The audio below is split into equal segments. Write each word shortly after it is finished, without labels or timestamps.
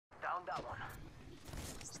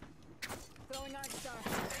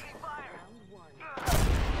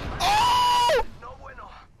Oh! No bueno.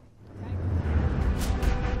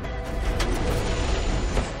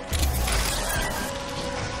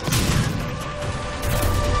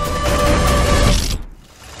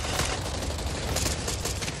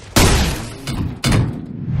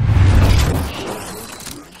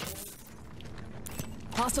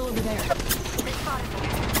 Hostile over there. They spotted me.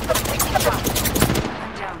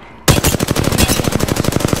 I'm down.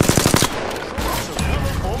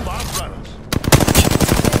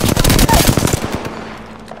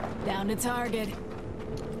 Down to target.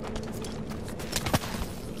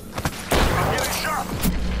 I'm getting shot.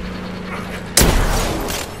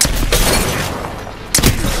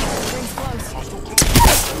 Rings close.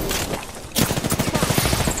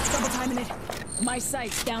 Double timing it. My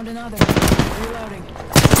sight's downed another. Reloading.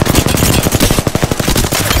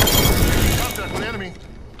 Contact with enemy.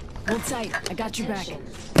 Hold tight. I got your back.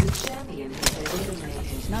 The champion has been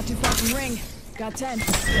eliminated. Not too far from ring. Got 10.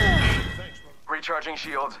 Recharging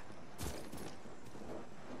shields.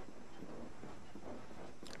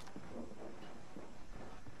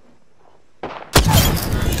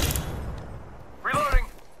 Reloading.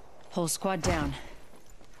 Whole squad down.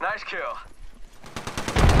 Nice kill.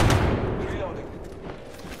 Reloading.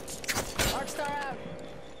 Arcstar out.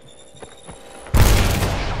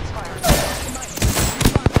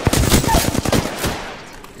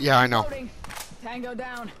 Yeah, I know. Reloading. Tango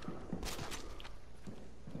down.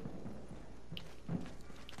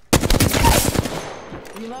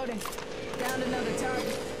 Reloading. Down another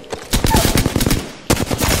target.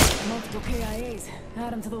 Multiple KIAs.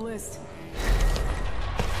 Add them to the list.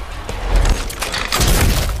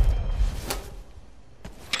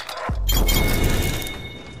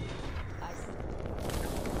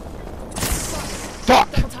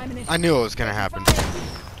 Fuck! Double timing it. I knew it was gonna happen.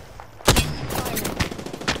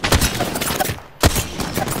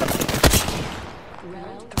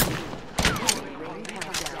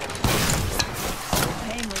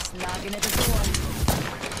 Painless knocking at the door.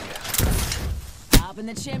 Up in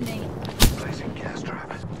the chimney. Placing gas trap.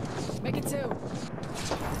 Make it 2.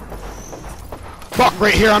 Fuck!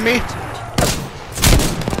 Right here on me.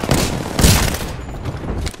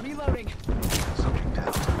 Reloading. Subject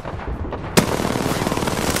down.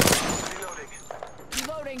 Reloading.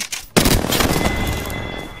 Reloading.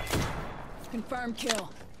 Confirmed kill.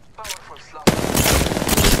 Powerful slot.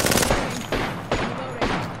 Reloading.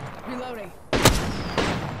 Reloading.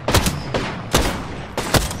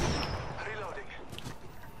 Reloading.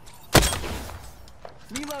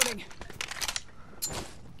 Reloading.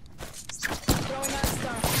 Throwing out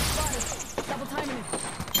star. Spotted. Double timing it.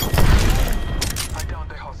 I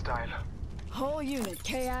downed a hostile. Whole unit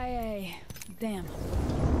KIA. Damn.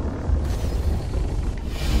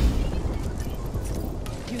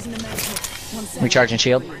 Using the medkit. 1 second. Recharging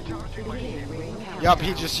shield. Recharging my shield. Yup,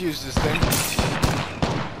 he just used his thing.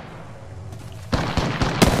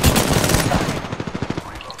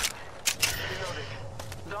 Reloading.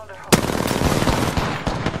 Down the hostile.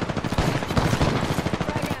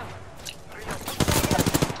 Frag out.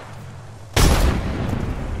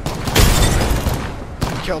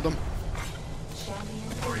 Killed him.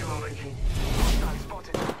 Reloading. Hostile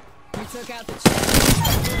spotted. We took out the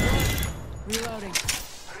chest. Reloading.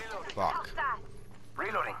 Reloading. Fuck.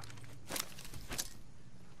 Reloading.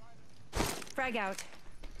 Frag out.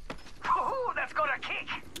 Oh, that's got a kick.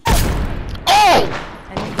 Oh!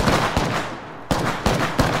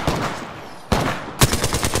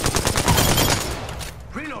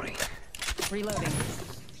 Reloading. Reloading.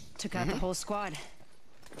 Took out the whole squad.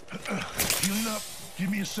 Healing up. Give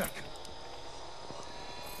me a second.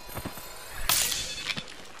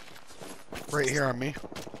 Right here on me.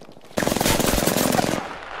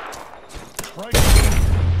 Right.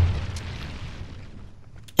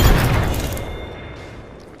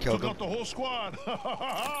 Killed Took him. out the whole squad. Ha ha ha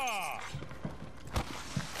ha!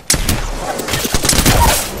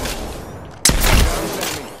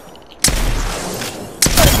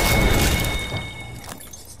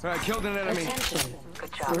 I killed an enemy. Attention.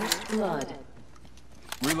 Good job. First blood.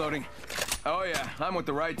 Reloading. Oh yeah, I'm with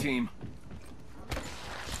the right team.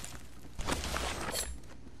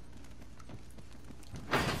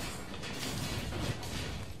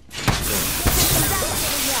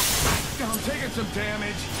 I'm taking some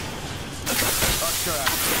damage.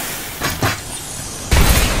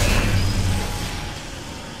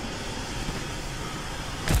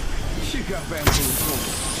 She got bamboozled.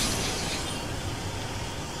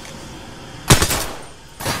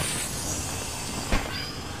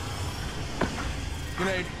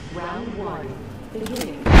 Grenade. Round 1.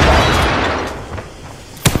 Beginning.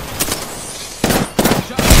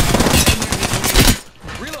 Shot.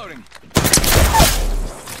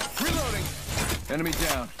 Enemy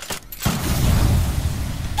down.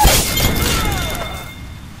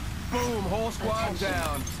 Boom, whole squad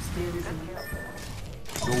down.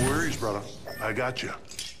 No worries, brother. I got you.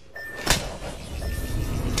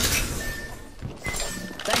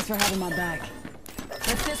 Thanks for having my back.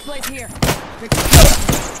 Let's this place here.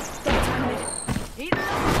 Eat it up.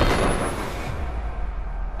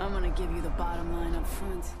 I'm gonna give you the bottom line up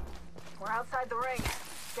front. We're outside the ring.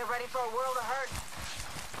 Get ready for a world of hurt.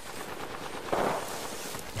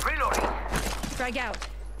 Reloading. Frag out.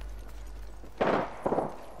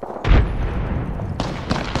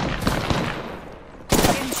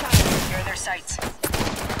 Getting shot. Here are their sights.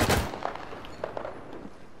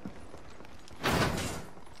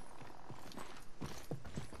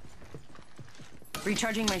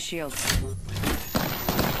 Recharging my shields.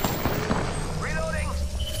 Reloading.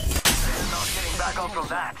 Not getting back up from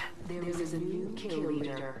that. There is a new kill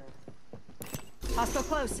leader. Hostile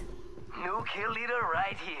close. New kill leader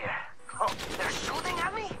right here. Oh, they're shooting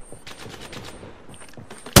at me?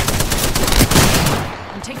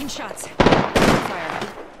 I'm taking shots. Fire.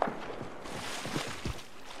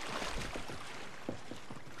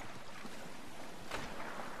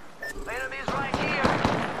 Enemies right here.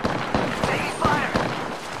 Taking fire.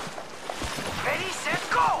 Ready, set,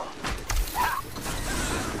 go! Ha.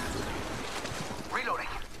 Reloading.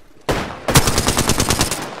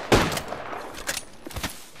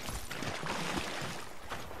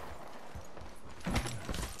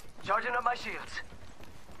 Charging up my shields.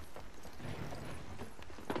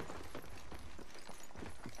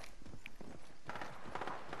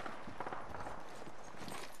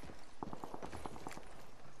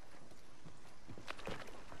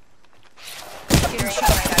 Getting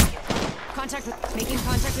shot. Making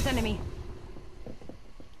contact with enemy.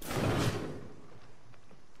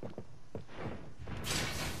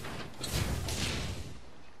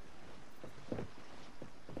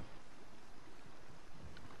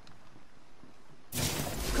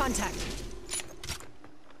 Contact.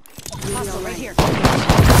 Hostile right here.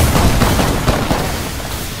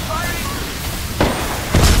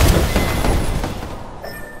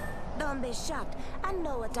 Don't be shocked. I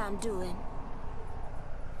know what I'm doing.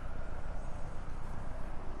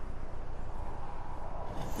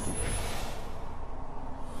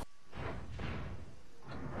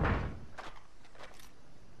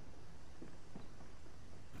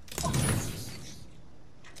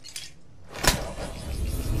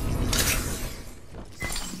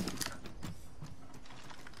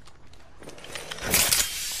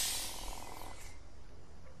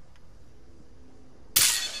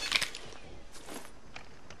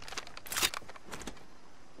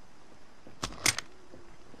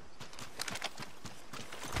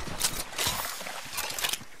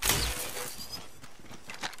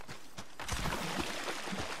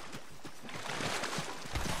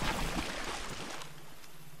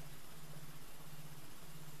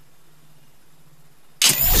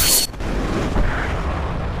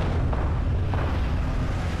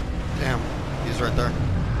 Right there.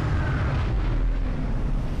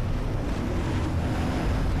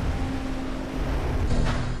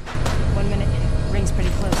 1 minute. Ring's pretty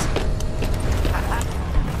close.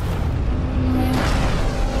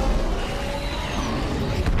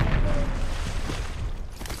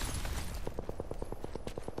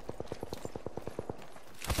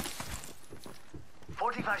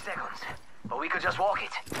 Seconds, but we could just walk it.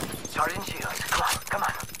 Charging shields. Come on, come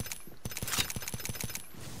on.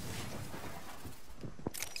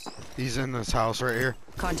 He's in this house right here.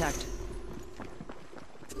 Contact.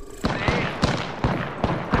 Hey,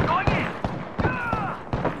 I'm going in.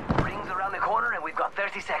 Rings around the corner, and we've got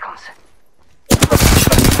 30 seconds.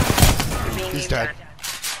 He's dead.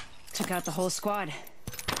 Took out the whole squad.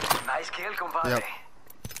 Nice kill, compadre. Yep.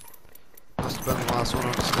 Must have been the last one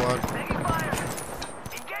on the squad. Taking fire.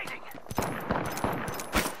 Engaging.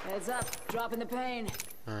 Heads up. Dropping the pain.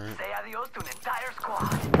 Alright. Say adios to an entire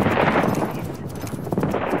squad.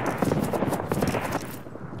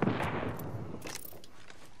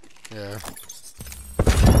 Yeah.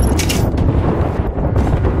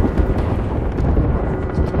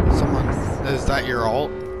 Someone, is that your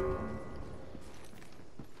ult?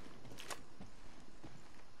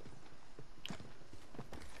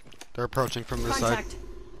 They're approaching from this side. Contact.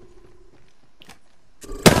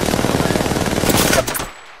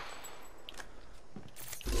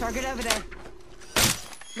 Target over there.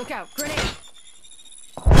 Look out. Grenade.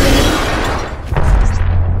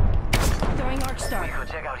 Throwing arc star. We could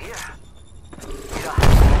check out here. You don't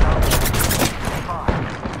have to go far.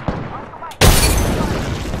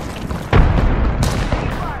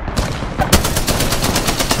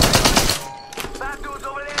 Bad dudes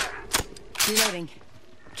over there. Reloading.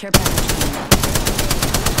 Care package.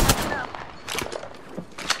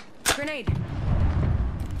 Grenade.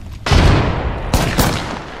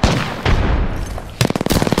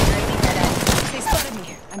 They spotted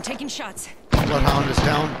me. I'm taking shots. Bloodhound is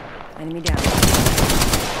down. Enemy down.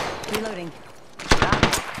 Reloading.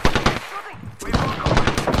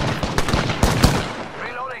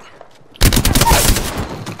 Reloading.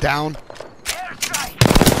 Down. Airstrike.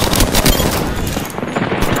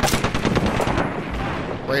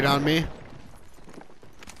 Right on me.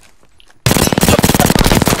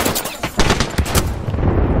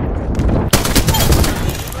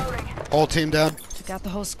 Whole team down. Took out the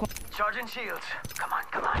whole squad. Charging shields. Come on,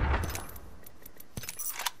 come on.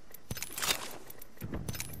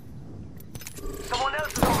 Someone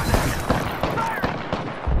else is over there. Firing!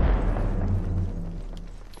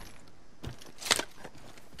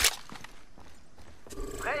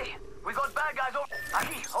 Hey, we got bad guys over.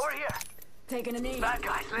 Aki, over here. Taking a knee. Bad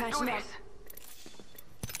guys, let's do Flashing this.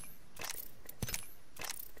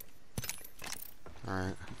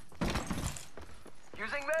 Alright.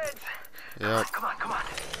 Using meds. Yep. Come on, come on.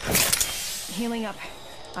 Healing up.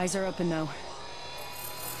 Eyes are open though.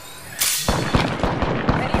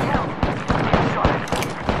 I need help.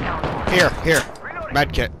 Down. Here. Reloading.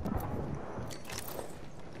 Medkit.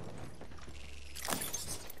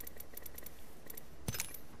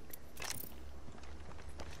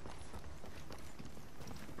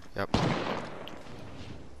 Yep.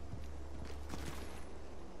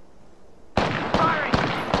 Firing.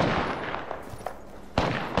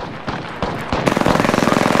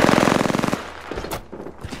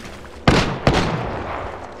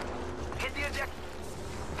 Hit the eject.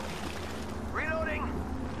 Reloading.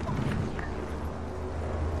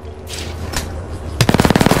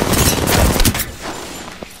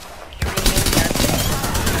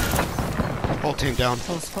 Whole team down.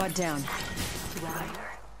 Whole squad down.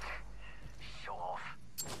 Show off.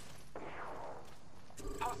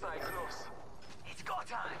 Hostile close. It's go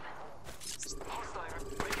time. Hostile.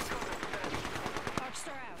 Making contact.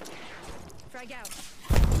 Arcstar out. Frag out.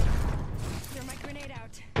 Throw my grenade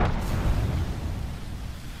out.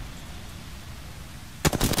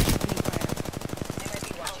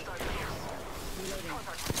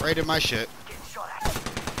 Right in my shit. Getting shot at.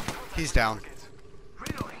 He's down.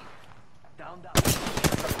 Reloading. Down. They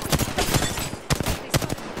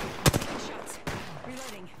spotted me. Taking shots.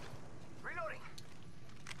 Reloading. Reloading.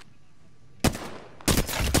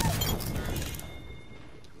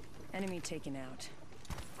 Enemy taken out.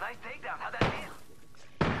 Nice takedown. How'd that feel?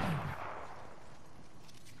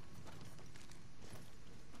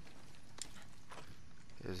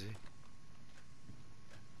 Is he?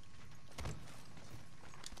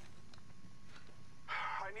 I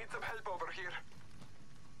need some help over here.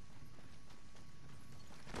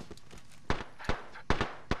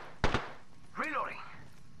 Reloading.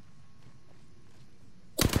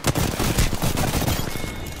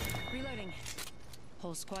 Reloading.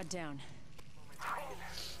 Whole squad down.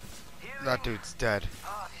 Healing. That dude's dead.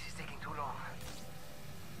 Oh, this is taking too long.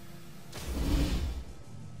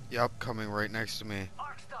 Yep, coming right next to me.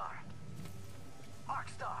 Arcstar.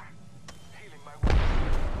 Arcstar. Healing my wounds.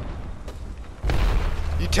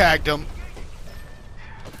 You tagged him.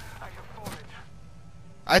 I have fallen.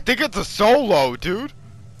 I think it's a solo, dude.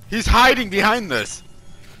 He's hiding behind this.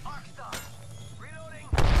 Arcstar. Reloading.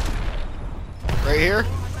 Right here.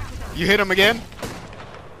 You hit him again.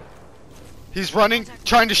 He's running,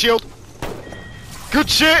 trying to shield. Good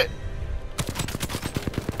shit.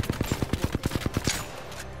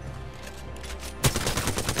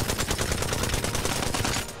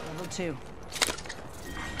 Level 2.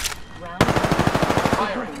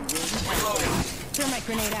 Throw my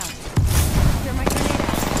grenade out. Throw my grenade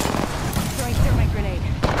out. Throwing thermite grenade.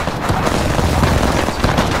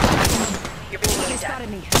 They spotted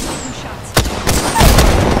me. Taking shots.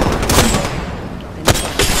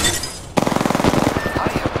 I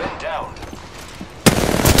have been downed.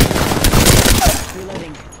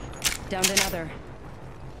 Reloading. Downed another.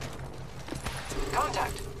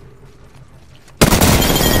 Contact.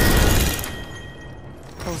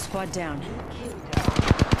 Whole squad down.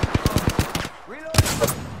 Reloading.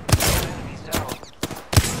 Enemies down.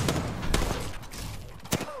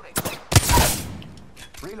 Reloading.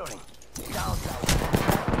 Reloading. Down.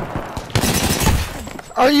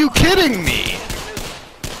 Are you kidding me?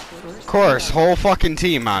 Of course, whole fucking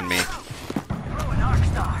team on me. Throw an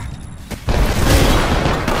Arcstar.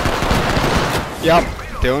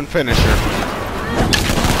 Yep, doing finisher.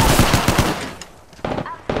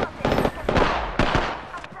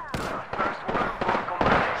 First one,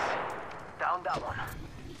 combates. Down that one.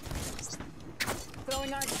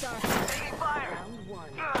 Throwing Arcstar. Taking fire. Round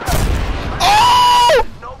 1.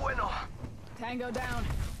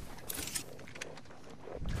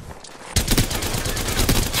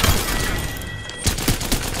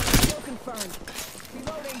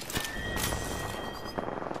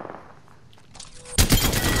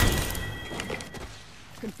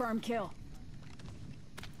 Confirm kill.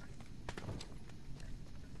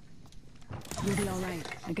 You'll be alright.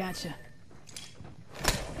 I gotcha.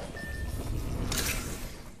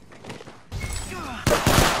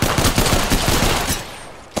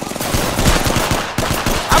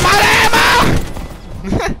 I'm out of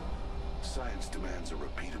ammo! Science demands a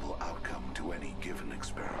repeatable outcome to any given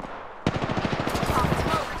experiment.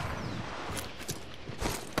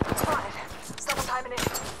 Spotted. Double timing it.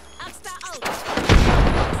 Extra out.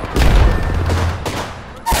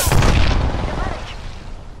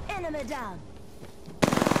 Enemy down.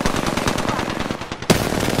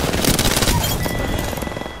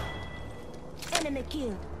 Enemy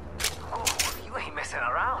killed. Oh, you ain't messing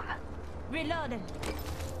around. Reloading.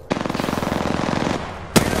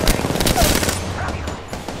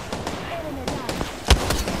 Enemy down.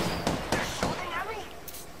 They're shooting at me?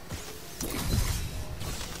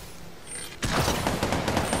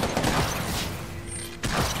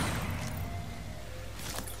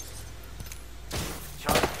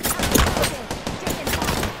 Taking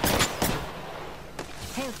fire.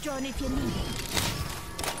 Help join if you need it.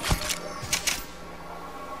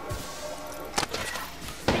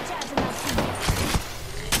 Recharging my shields.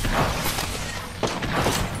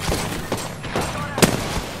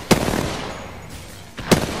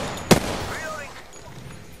 Reloading.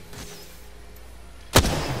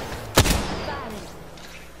 Firing.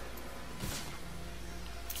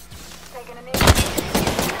 Taking a knee.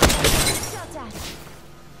 Shot at.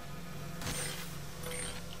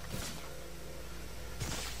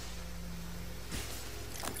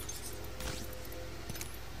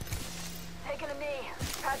 Taking a knee.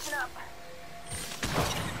 Patching up.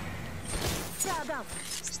 Tag out.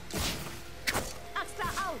 Extra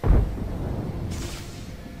out.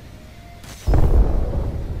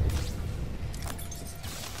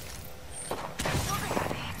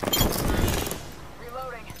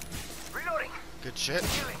 Reloading. Reloading. Good shit.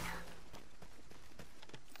 Healing.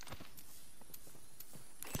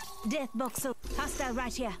 Death box up. Hostile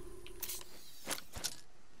right here.